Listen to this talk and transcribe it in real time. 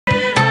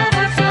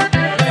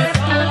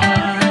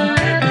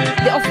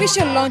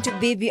official launch of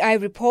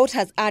BBI Report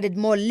has added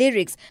more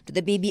lyrics to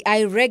the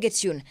BBI Reggae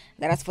tune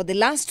that has for the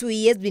last 2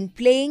 years been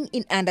playing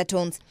in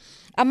undertones.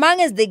 Among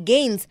the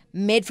gains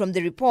made from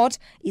the report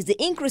is the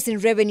increase in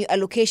revenue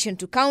allocation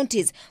to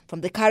counties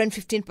from the current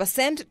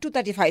 15% to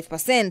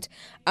 35%,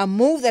 a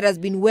move that has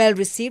been well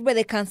received by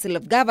the Council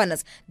of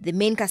Governors, the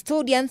main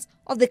custodians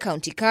of the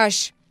county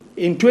cash.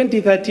 In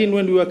 2013,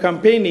 when we were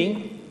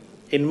campaigning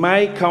in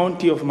my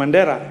county of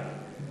Mandera,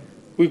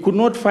 we could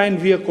not find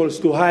vehicles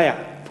to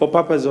hire for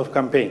purpose of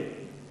campaign.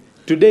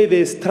 Today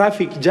there is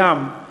traffic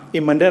jam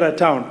in Mandera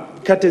town,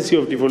 courtesy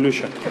of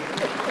devolution.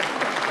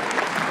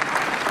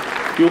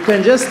 You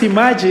can just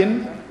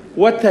imagine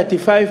what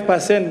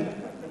 35%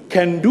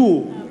 can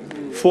do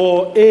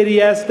for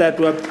areas that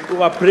were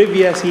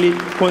previously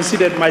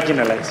considered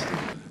marginalized.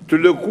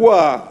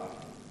 Tulikuwa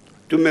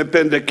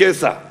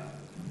tumependekeza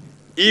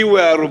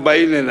iwe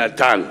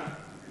 45,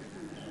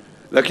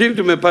 lakini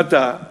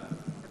tumepata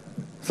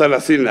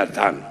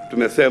 35.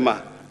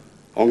 Tumesema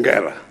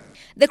hongera.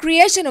 The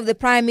creation of the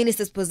Prime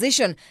Minister's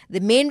position, the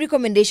main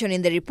recommendation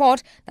in the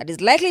report that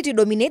is likely to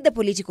dominate the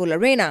political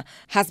arena,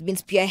 has been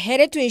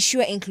spearheaded to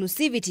ensure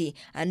inclusivity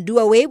and do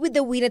away with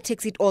the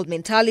winner-takes-it-all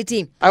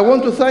mentality. I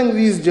want to thank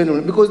these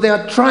gentlemen because they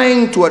are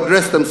trying to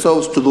address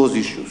themselves to those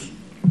issues.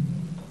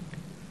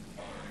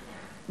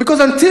 Because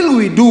until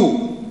we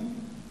do,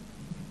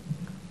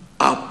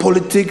 our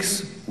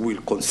politics will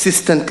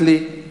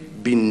consistently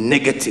be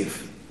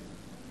negative.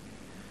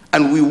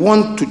 And we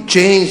want to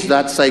change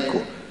that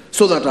cycle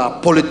so that our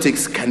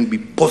politics can be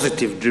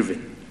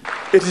positive-driven.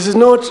 It is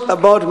not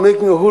about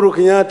making Uhuru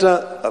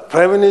Kenyatta a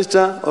prime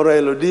minister or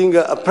Raila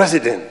Odinga a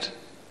president.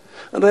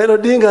 And Raila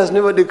Odinga has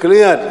never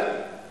declared,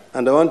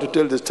 and I want to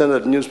tell the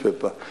Standard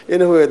newspaper,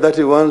 anywhere that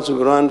he wants to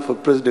run for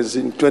presidency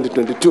in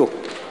 2022.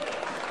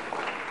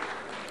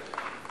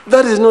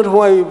 That is not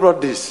why we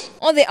brought this.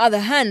 On the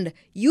other hand,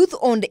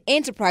 youth-owned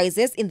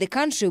enterprises in the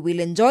country will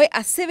enjoy a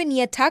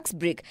 7-year tax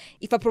break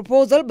if a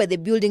proposal by the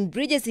Building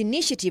Bridges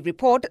Initiative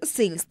report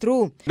sails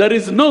through. There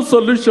is no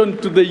solution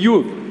to the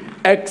youth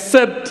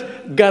except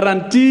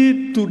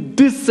guarantee to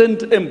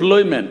decent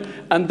employment.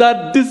 And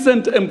that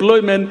decent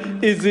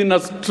employment is in a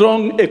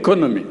strong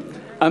economy.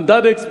 And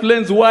that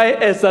explains why,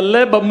 as a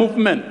labor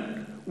movement,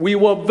 we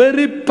were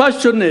very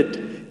passionate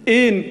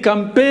in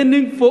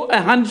campaigning for a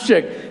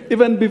handshake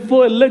even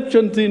before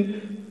elections in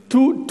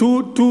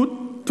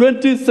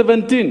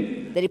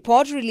 2017. The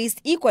report released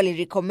equally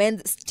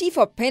recommends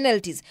stiffer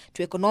penalties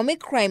to economic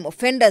crime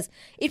offenders.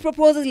 It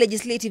proposes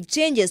legislative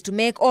changes to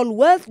make all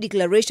wealth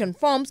declaration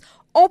forms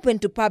open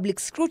to public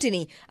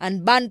scrutiny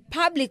and ban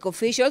public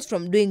officials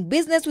from doing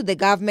business with the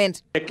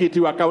government.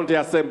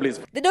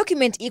 The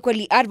document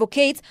equally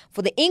advocates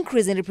for the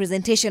increase in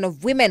representation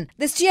of women.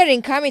 The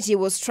steering committee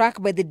was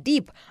struck by the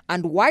deep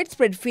and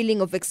widespread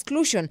feeling of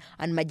exclusion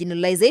and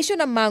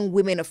marginalization among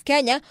women of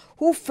Kenya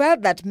who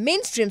felt that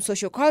mainstream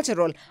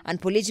socio-cultural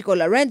and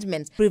political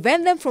arrangements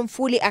prevent them from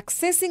fully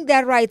accessing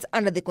their rights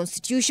under the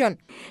constitution.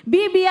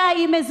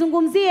 BBI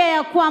imezungumzia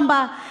ya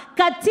kwamba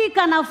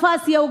katika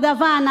nafasi ya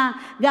ugavana,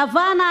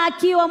 gavana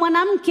akiwa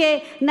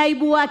mwanamke,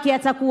 naibu wake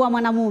atakuwa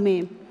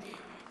mwanamume.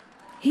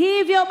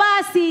 Hivyo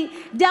basi,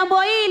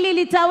 jambo hili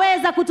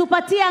litaweza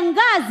kutupatia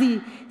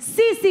ngazi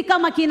sisi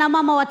kama kina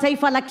mama wa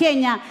taifa la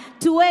Kenya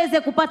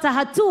tuweze kupata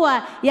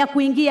hatua ya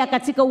kuingia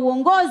katika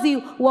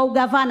uongozi wa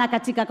ugavana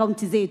katika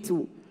kaunti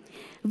zetu.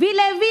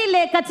 Vile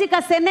vile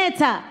katika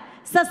seneta,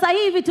 sasa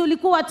hivi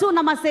tulikuwa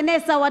tuna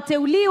masenesa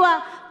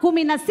wateuliwa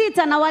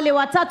 16 na wale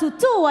 3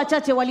 tu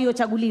wachache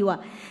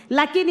waliochaguliwa.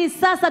 Lakini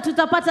sasa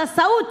tutapata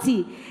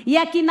sauti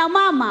ya kina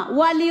mama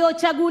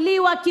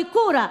waliochaguliwa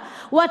kikura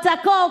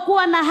watakao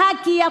kuwa na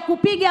haki ya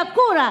kupiga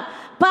kura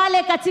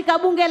pale katika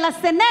bunge la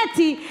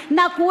seneti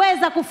na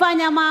kuweza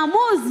kufanya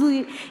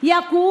maamuzi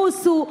ya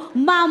kuhusu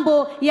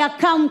mambo ya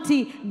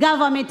county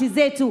government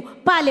zetu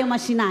pale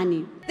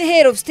mashinani. The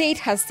head of state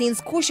has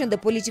since cautioned the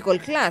political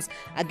class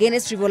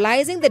against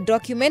trivializing the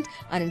document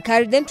and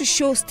encouraged them to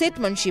show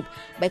statesmanship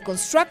by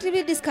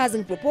constructively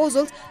discussing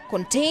proposals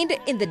contained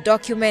in the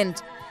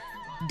document.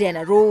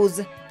 Dana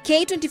Rose,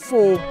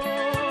 K24.